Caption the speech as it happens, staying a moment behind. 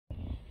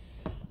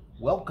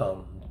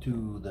Welcome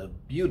to the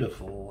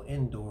beautiful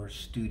indoor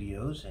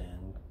studios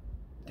in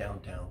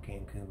downtown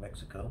Cancun,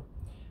 Mexico.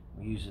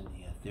 We're using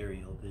the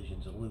Ethereal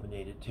Visions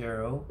Illuminated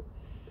Tarot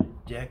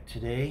deck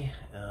today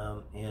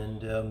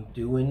and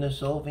doing the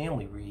Soul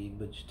Family read,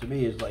 which to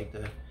me is like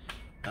the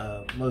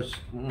most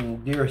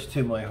dearest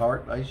to my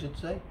heart, I should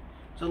say.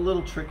 It's a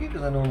little tricky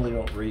because I normally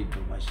don't read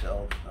for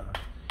myself.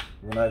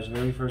 When I was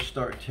very first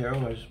starting tarot,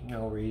 I was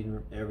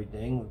reading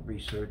everything,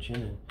 researching,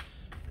 and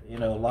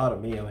a lot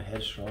of me, I'm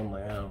headstrong.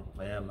 Like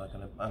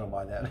I don't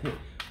buy that.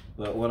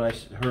 But when I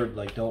heard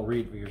like don't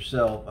read for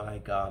yourself, I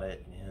got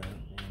it, and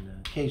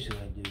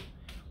occasionally I do.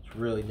 It's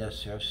really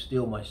necessary. I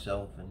steel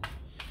myself, and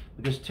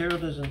because tarot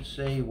doesn't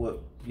say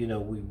what we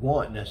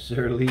want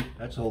necessarily.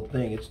 That's the whole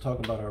thing. It's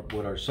talking about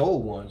what our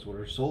soul wants, what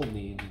our soul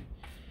needs.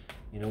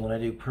 When I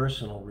do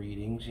personal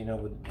readings,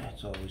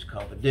 it's always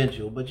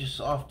confidential, but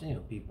just often,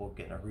 people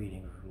getting a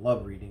reading or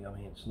love reading. I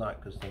mean, it's not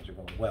because things are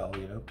going well,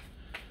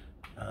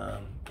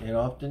 and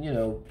often,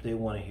 they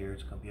want to hear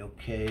it's going to be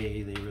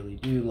okay. They really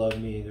do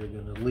love me. They're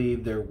going to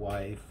leave their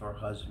wife or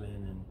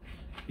husband and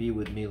be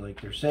with me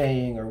like they're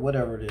saying, or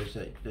whatever it is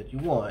that you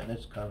want. And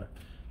it's kind of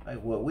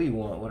like what we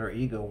want, what our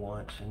ego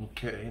wants. And,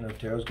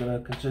 tarot's going to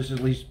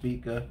consistently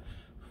speak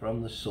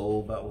from the soul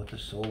about what the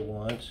soul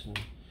wants. And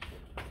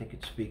I think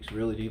it speaks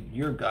really to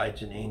your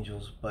guides and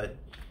angels, but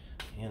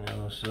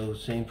so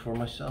same for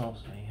myself.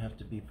 So you have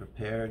to be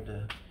prepared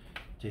to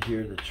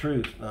hear the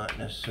truth, not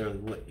necessarily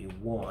what you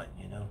want.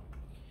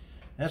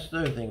 That's the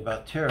other thing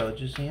about tarot. It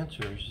just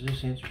answers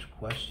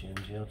questions.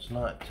 It's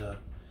not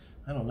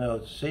I don't know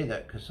to say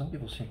that, because some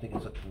people seem to think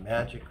it's like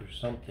magic or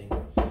something.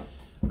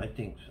 I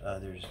think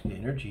there's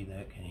energy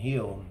that can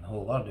heal in a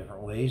whole lot of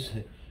different ways.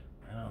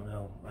 I don't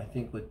know. I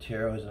think with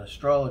tarot as an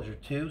astrologer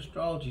too,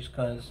 astrology's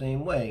kind of the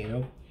same way,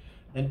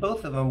 And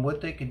both of them, what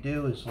they could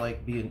do is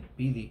like be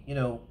the,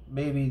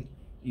 maybe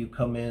you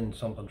come in,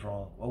 something's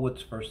wrong. Well,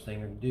 what's the first thing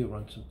they're going to do?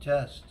 Run some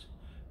tests,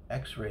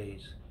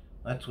 x-rays.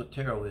 That's what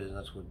tarot is, and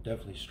that's what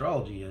definitely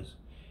astrology is.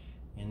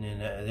 And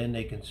then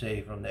they can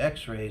say from the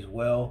x-rays,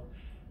 well,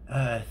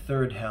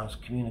 third house,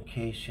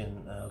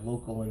 communication,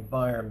 local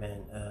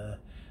environment,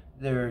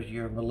 there's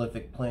your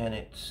malefic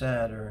planet,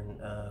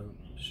 Saturn,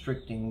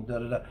 restricting,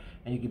 da-da-da.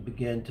 And you can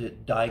begin to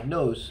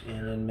diagnose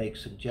and then make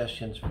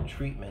suggestions for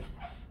treatment.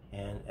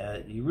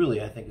 And you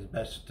really, I think, is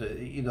best to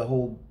the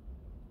whole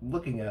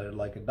looking at it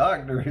like a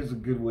doctor is a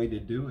good way to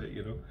do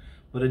it,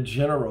 But a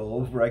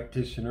general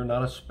practitioner,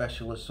 not a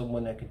specialist,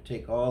 someone that can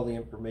take all the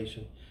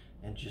information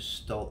and just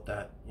stolt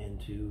that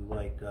into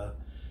like a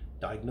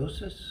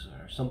diagnosis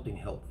or something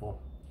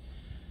helpful.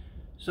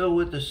 So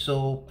with the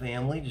Soul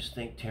Family, just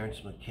think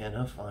Terence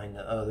McKenna, find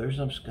the others.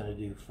 I'm just going to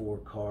do 4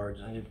 cards.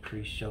 I did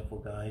pre-shuffle,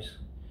 guys.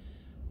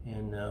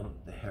 And the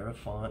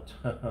Hierophant.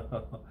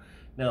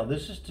 Now,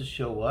 this is to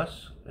show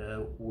us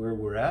where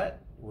we're at,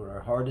 where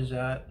our heart is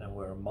at, and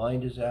where our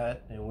mind is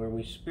at, and where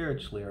we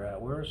spiritually are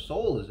at, where our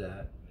soul is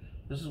at.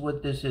 This is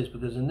what this is,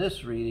 because in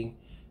this reading,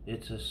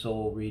 it's a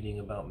soul reading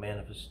about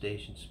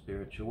manifestation,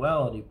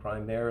 spirituality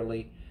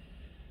primarily.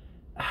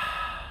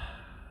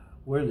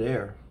 We're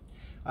there.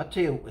 I'll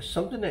tell you,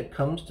 something that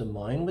comes to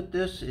mind with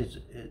this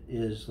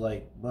is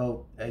like,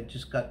 well, I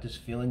just got this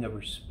feeling of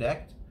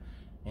respect,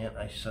 and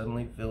I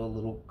suddenly feel a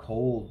little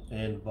cold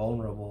and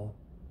vulnerable.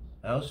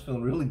 I was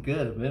feeling really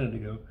good a minute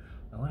ago.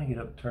 I want to get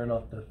up and turn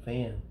off the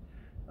fan.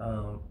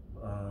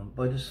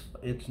 But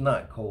it's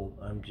not cold.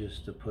 I'm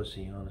just a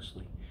pussy,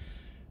 honestly.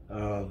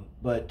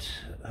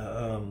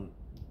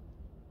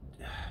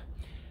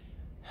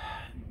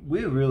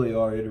 We really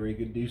are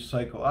entering a new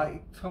cycle.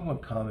 Someone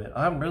comment,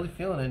 I'm really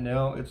feeling it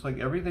now. It's like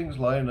everything's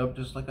lining up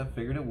just like I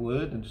figured it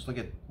would, and just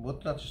like well,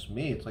 it's not just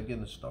me, it's like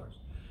in the stars.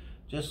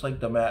 Just like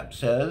the map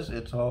says,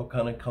 it's all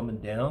kind of coming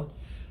down.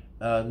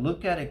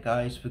 Look at it,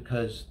 guys,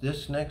 because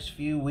this next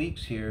few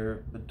weeks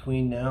here,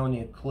 between now and the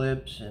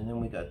eclipse, and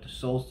then we got the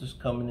solstice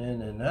coming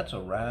in, and that's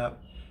a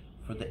wrap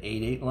for the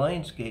 8-8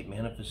 Lionsgate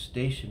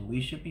manifestation.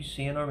 We should be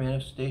seeing our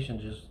manifestation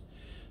just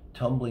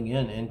tumbling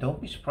in, and don't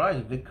be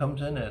surprised if it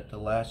comes in at the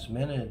last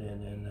minute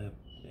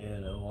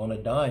and on a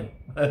dime.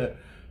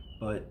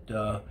 But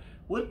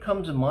what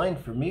comes to mind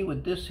for me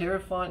with this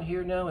Hierophant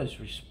here now is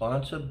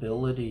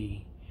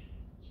responsibility.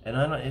 And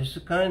I know it's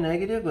kind of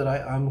negative, but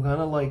I'm kind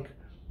of like,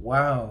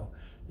 wow,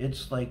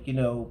 it's like,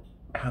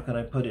 how can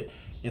I put it?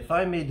 If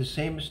I made the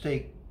same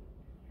mistake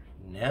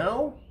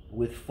now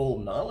with full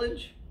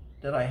knowledge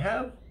that I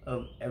have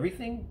of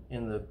everything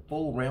and the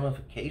full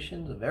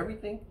ramifications of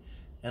everything,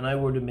 and I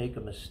were to make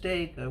a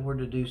mistake, I were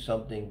to do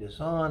something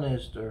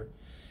dishonest or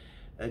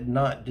did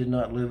not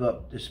live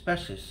up,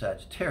 especially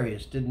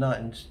Sagittarius, did not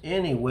in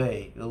any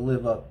way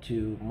live up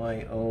to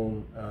my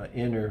own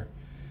inner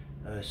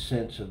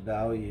sense of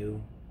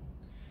value,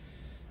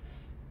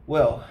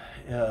 well,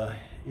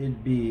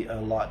 it'd be a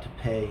lot to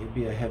pay. It'd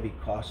be a heavy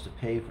cost to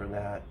pay for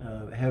that,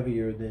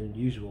 heavier than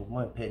usual, in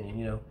my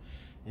opinion,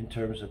 in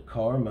terms of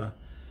karma.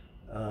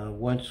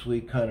 Once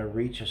we kind of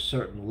reach a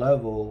certain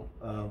level,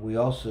 we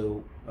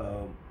also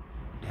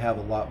have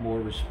a lot more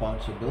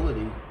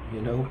responsibility,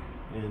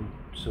 and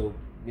so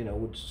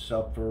would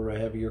suffer a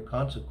heavier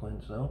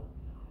consequence, no?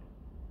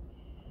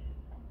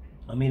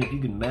 I mean, if you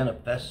can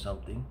manifest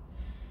something,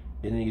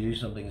 and then you do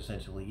something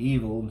essentially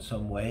evil in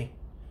some way,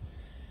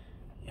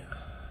 yeah,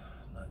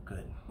 not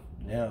good.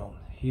 Now,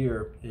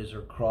 here is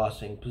her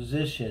crossing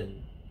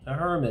position, a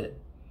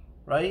hermit,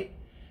 right?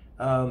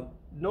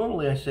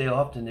 Normally I say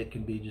often it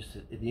can be just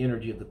the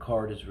energy of the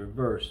card is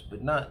reversed,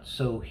 but not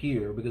so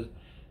here, because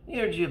the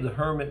energy of the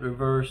hermit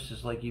reversed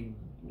is like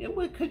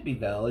it could be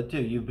valid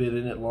too. You've been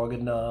in it long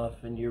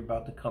enough and you're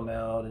about to come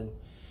out, and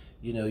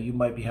you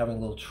might be having a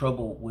little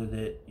trouble with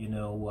it,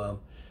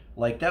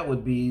 like that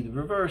would be the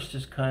reverse,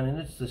 is kind of,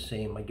 and it's the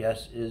same, I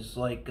guess, is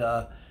like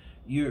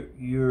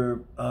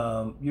you're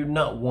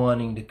not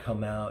wanting to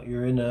come out.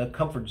 You're in a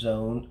comfort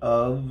zone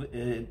of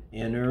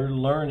inner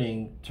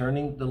learning,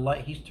 turning the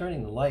light. He's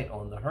turning the light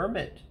on the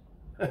hermit.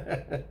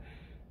 And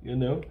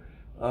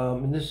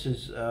this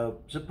is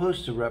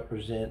supposed to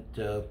represent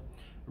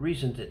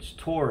reason it's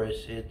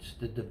Taurus. It's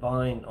the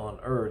divine on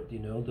earth,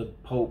 the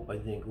Pope, I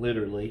think,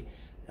 literally,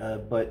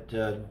 but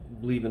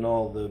leaving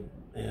all the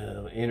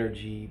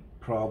energy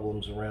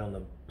problems around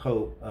the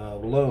Pope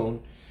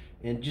alone.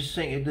 And just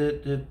saying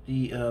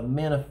the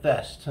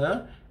manifest,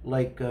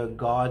 like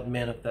God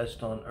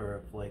manifest on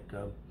earth, like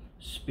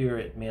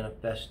spirit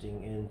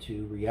manifesting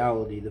into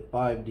reality, the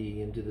 5D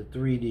into the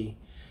 3D.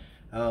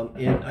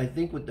 And I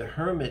think with the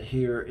hermit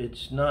here,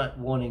 it's not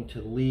wanting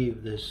to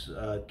leave this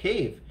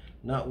cave,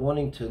 not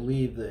wanting to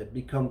leave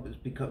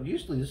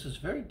usually this is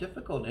very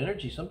difficult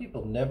energy. Some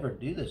people never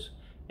do this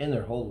in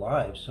their whole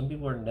lives. Some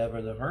people are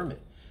never the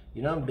hermit.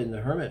 I've been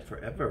the hermit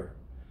forever.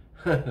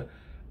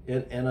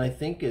 And I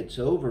think it's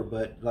over,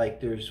 but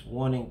like there's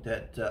wanting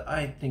that,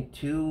 I think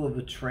too, of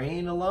a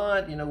train a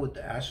lot, with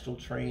the astral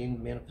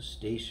train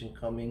manifestation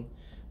coming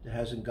that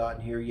hasn't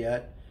gotten here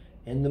yet,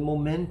 and the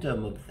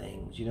momentum of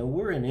things.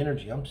 We're in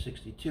energy. I'm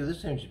 62.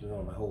 This energy's been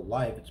going on my whole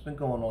life. It's been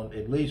going on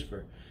at least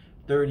for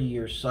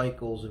 30-year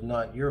cycles, if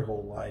not your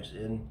whole lives.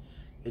 And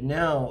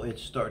now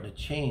it's starting to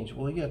change.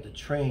 Well, you got the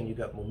train, you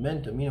got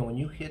momentum. When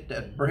you hit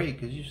that brake,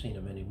 because you've seen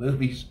in many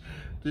movies,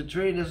 the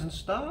train doesn't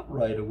stop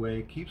right away.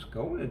 It keeps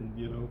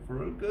going,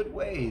 for a good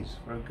ways,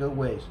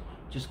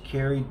 just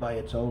carried by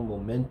its own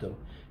momentum.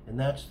 And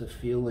that's the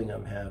feeling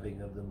I'm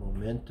having of the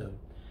momentum,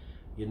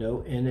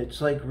 and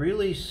it's like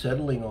really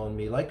settling on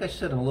me. Like I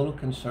said, I'm a little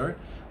concerned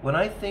when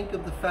I think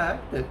of the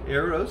fact that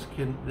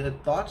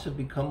that thoughts have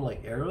become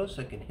like arrows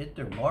that can hit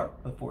their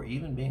mark before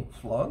even being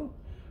flung.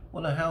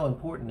 Well, now how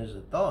important is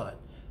a thought?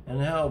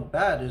 And how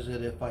bad is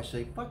it if I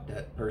say, fuck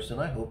that person,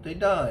 I hope they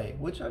die,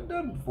 which I've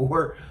done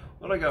before.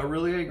 When I got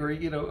really angry,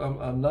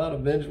 I'm not a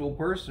vengeful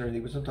person or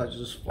anything, but sometimes it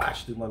just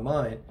flashed through my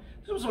mind.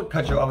 Someone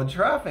cut you off in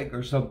traffic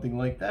or something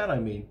like that. I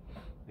mean,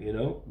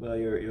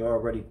 you're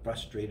already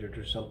frustrated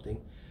or something.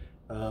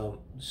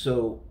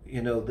 So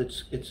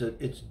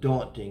it's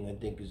daunting, I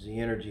think, is the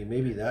energy.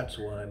 Maybe that's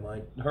why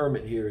my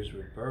hermit here is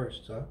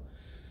reversed, huh?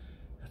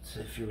 That's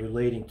if you're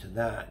relating to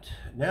that.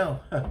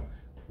 Now,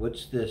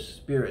 what's this?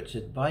 Spirit's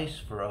advice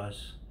for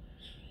us.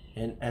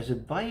 And as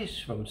advice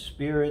from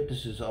Spirit,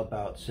 this is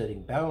about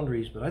setting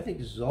boundaries, but I think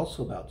this is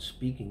also about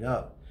speaking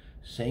up,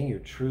 saying your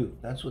truth.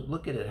 That's what,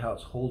 look at it, how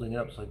it's holding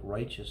up. It's like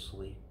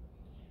righteously.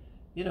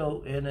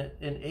 And an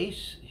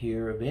ace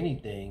here of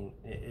anything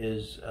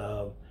is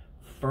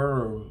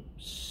firm,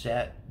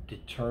 set,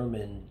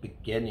 determined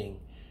beginning.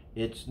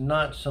 It's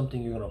not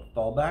something you're going to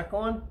fall back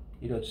on.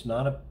 It's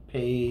not a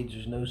page.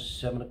 There's no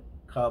 7 of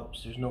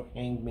Cups. There's no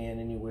hangman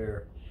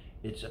anywhere.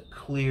 It's a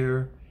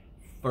clear,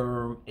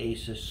 firm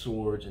Ace of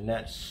Swords, and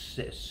that's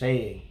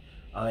saying,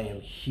 I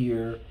am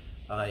here,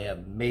 I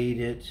have made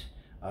it,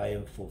 I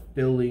am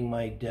fulfilling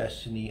my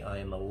destiny, I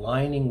am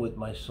aligning with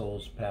my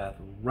soul's path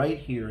right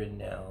here and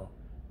now,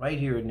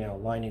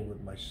 aligning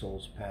with my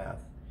soul's path.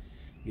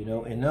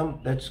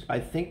 And that's, I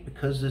think,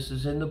 because this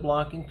is in the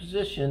blocking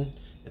position.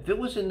 If it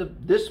was in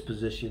this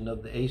position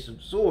of the Ace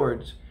of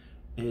Swords,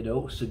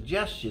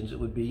 suggestions, it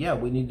would be, yeah,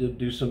 we need to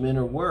do some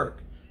inner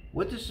work.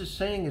 What this is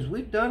saying is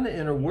we've done the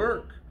inner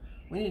work.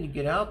 We need to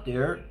get out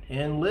there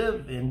and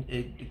live and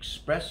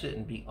express it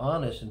and be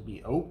honest and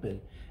be open.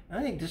 And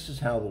I think this is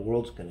how the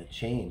world's going to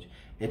change.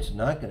 It's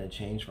not going to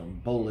change from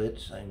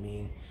bullets. I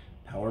mean,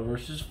 power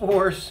versus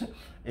force.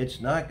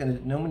 It's not going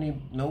to,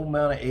 no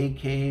amount of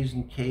AKs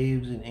and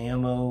caves and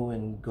ammo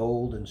and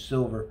gold and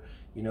silver.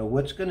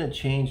 What's going to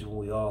change when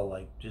we all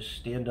just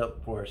stand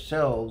up for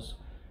ourselves.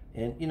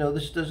 And,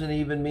 this doesn't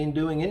even mean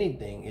doing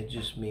anything. It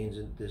just means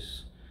that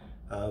this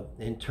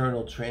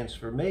internal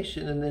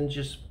transformation, and then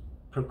just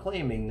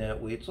proclaiming that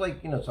it's like,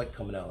 it's like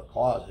coming out of the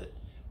closet.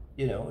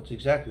 It's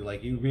exactly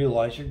like you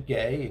realize you're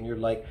gay and you're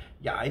like,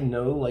 yeah, I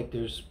know,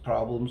 there's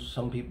problems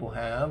some people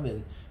have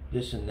and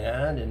this and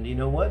that, and you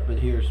know what, but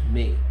here's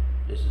me.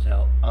 This is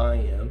how I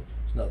am.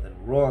 There's nothing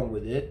wrong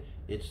with it.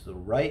 It's the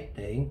right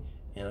thing,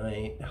 and I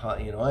ain't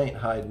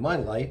hiding my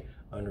light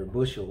under a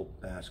bushel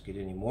basket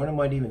anymore. And I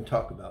might even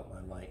talk about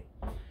my light.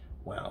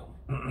 Wow.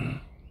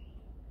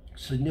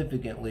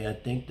 Significantly, I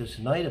think this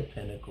Knight of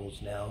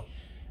Pentacles now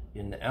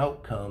in the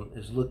outcome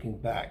is looking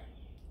back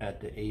at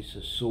the Ace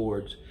of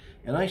Swords.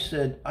 And I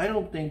said, I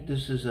don't think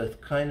this is a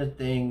kind of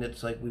thing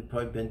that's like we've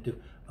probably been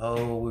through.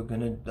 Oh, we're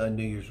gonna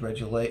New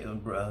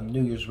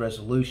Year's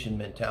resolution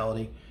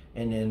mentality,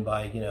 and then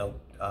by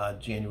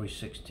January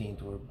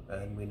 16th,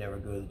 and we never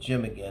go to the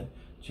gym again.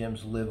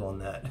 Gyms live on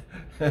that.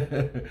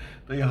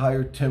 They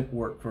hire temp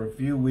work for a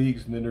few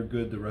weeks and then they're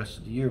good the rest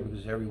of the year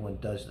because everyone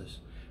does this.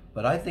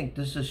 But I think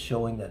this is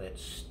showing that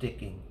it's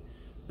sticking,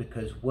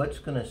 because what's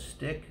going to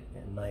stick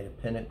in Knight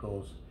of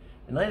Pentacles?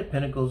 The Knight of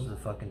Pentacles is the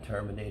fucking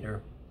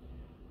Terminator.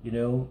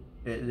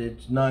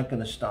 It's not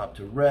going to stop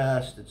to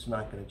rest. It's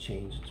not going to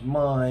change its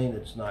mind.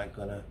 It's not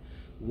going to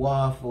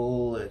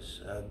waffle. It's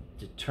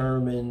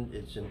determined.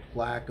 It's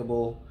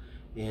implacable.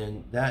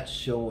 And that's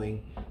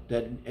showing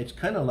that it's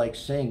kind of like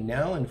saying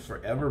now and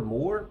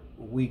forevermore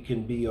we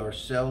can be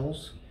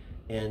ourselves,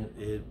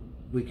 and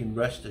we can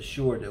rest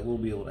assured that we'll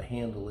be able to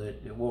handle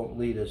it. It won't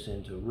lead us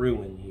into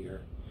ruin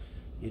here.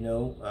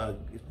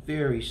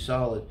 Very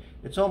solid.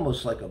 It's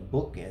almost like a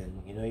bookend.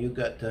 You've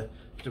got to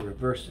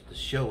reverse it to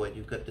show it.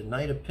 You've got the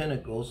Knight of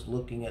Pentacles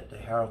looking at the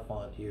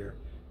Hierophant here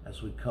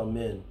as we come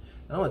in.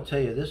 And I want to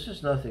tell you, this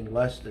is nothing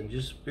less than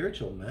just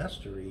spiritual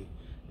mastery.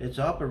 It's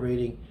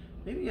operating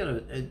maybe at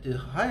a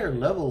higher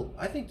level.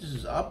 I think this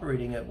is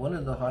operating at one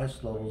of the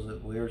highest levels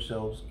that we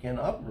ourselves can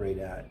operate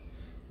at.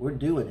 We're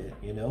doing it,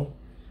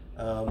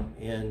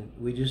 and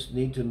we just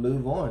need to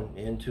move on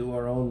into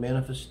our own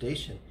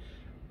manifestation.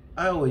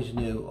 I always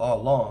knew all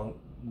along,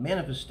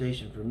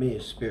 manifestation for me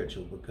is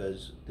spiritual,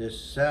 because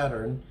this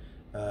Saturn,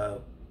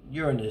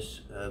 Uranus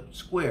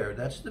square,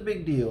 that's the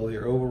big deal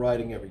here,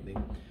 overriding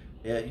everything.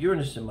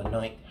 Uranus in my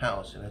 9th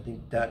house, and I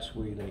think that's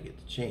where you're going to get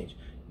the change.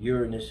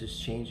 Uranus is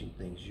changing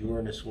things.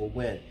 Uranus will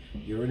win.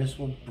 Uranus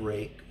will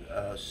break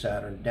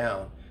Saturn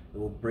down. It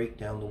will break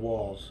down the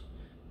walls,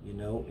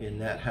 in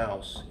that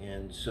house.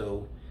 And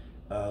so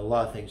a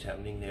lot of things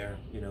happening there,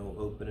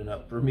 opening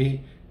up for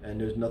me, and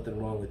there's nothing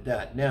wrong with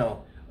that.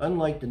 Now,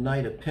 unlike the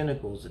Knight of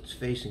Pentacles, it's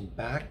facing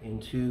back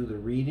into the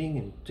reading,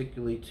 and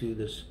particularly to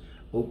this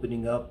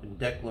opening up and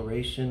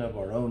declaration of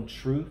our own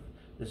truth.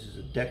 This is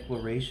a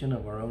declaration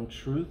of our own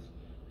truth.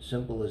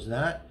 Simple as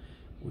that.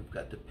 We've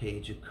got the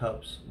Page of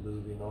Cups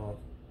moving off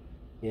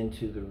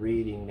into the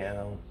reading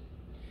now.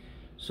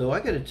 So I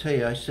got to tell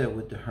you, I said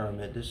with the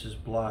Hermit, this is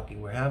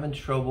blocking. We're having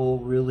trouble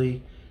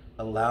really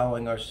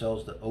allowing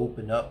ourselves to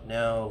open up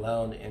now,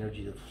 allowing the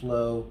energy to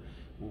flow.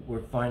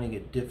 We're finding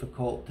it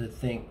difficult to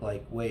think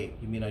like, wait,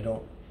 you mean I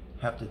don't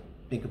have to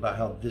think about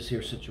how this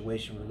here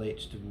situation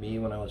relates to me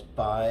when I was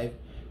 5?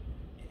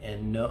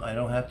 And no, I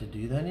don't have to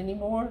do that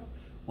anymore?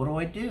 What do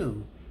I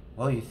do?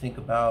 Well, you think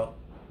about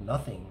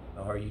nothing,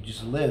 or you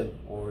just live,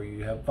 or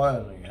you have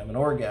fun, or you have an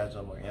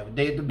orgasm, or you have a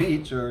day at the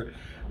beach, or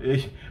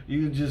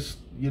you just,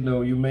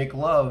 you make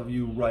love,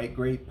 you write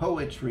great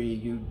poetry,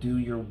 you do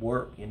your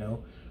work,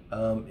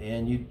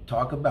 and you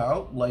talk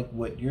about like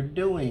what you're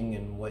doing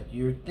and what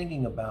you're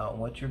thinking about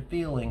and what you're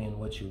feeling and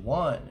what you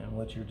want and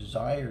what your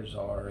desires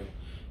are, and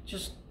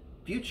just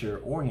future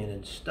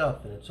oriented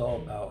stuff. And it's all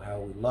about how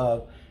we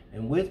love.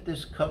 And with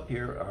this cup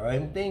here,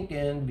 I'm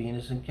thinking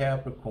Venus in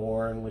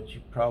Capricorn, which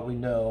you probably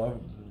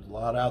know, there's a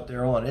lot out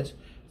there on it.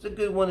 It's a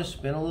good one to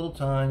spend a little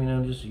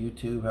time, just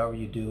YouTube, however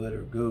you do it,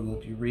 or Google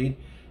if you read.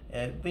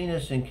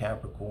 Venus in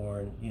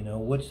Capricorn,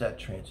 what's that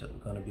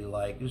transit going to be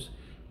like? There's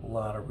a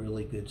lot of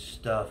really good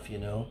stuff,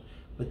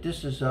 but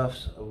this is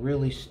us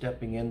really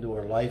stepping into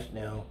our life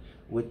now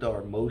with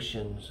our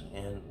emotions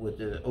and with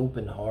the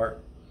open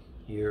heart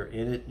here.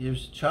 And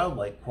there's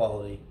childlike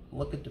quality.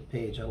 Look at the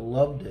page. I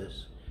love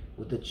this.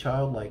 With the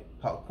childlike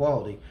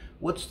quality.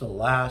 What's the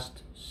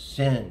last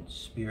sin?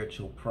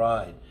 Spiritual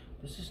pride.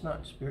 This is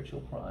not spiritual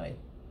pride.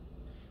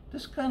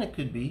 This kind of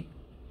could be,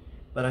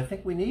 but I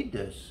think we need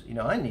this.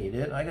 I need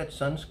it. I got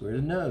Sun square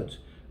to nodes.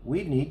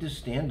 We need to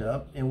stand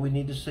up and we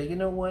need to say, you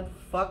know what?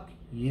 Fuck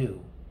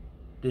you.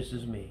 This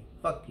is me.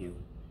 Fuck you.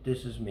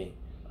 This is me.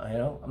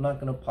 I'm not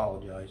going to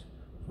apologize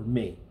for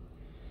me.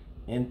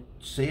 And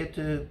say it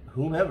to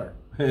whomever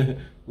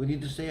we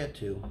need to say it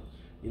to.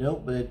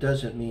 But it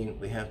doesn't mean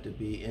we have to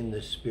be in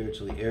this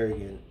spiritually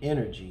arrogant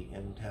energy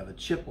and have a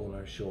chip on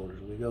our shoulders.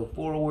 We go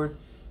forward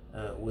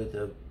with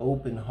an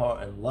open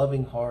heart and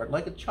loving heart,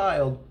 like a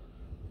child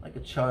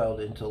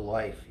into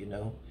life,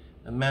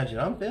 Imagine,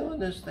 I'm feeling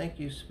this. Thank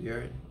you,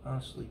 Spirit.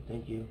 Honestly,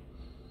 thank you.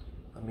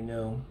 Let me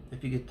know.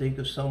 If you could think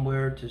of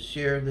somewhere to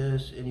share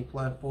this, any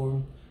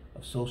platform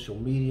of social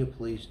media,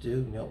 please do.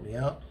 You can help me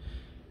out.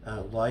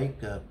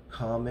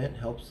 Comment,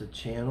 helps the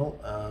channel.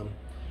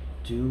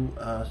 Do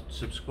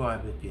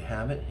subscribe if you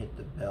haven't. Hit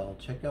the bell.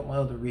 Check out my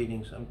other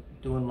readings. I'm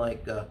doing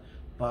like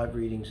 5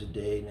 readings a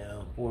day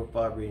now, 4 or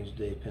 5 readings a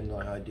day, depending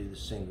on how I do the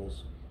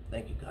singles.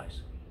 Thank you,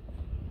 guys.